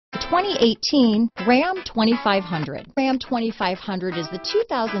2018 Ram 2500. Ram 2500 is the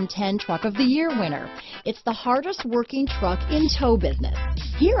 2010 Truck of the Year winner. It's the hardest working truck in tow business.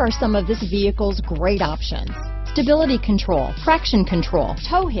 Here are some of this vehicle's great options: stability control, traction control,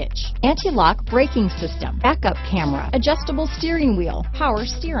 tow hitch, anti-lock braking system, backup camera, adjustable steering wheel, power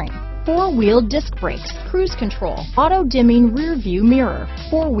steering, four-wheel disc brakes, cruise control, auto-dimming rear view mirror,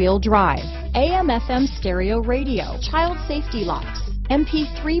 four-wheel drive, AM/FM stereo radio, child safety locks,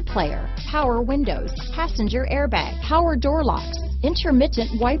 MP3 player, power windows, passenger airbag, power door locks, intermittent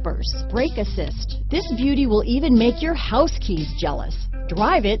wipers, brake assist. This beauty will even make your house keys jealous.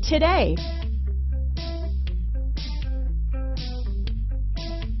 Drive it today.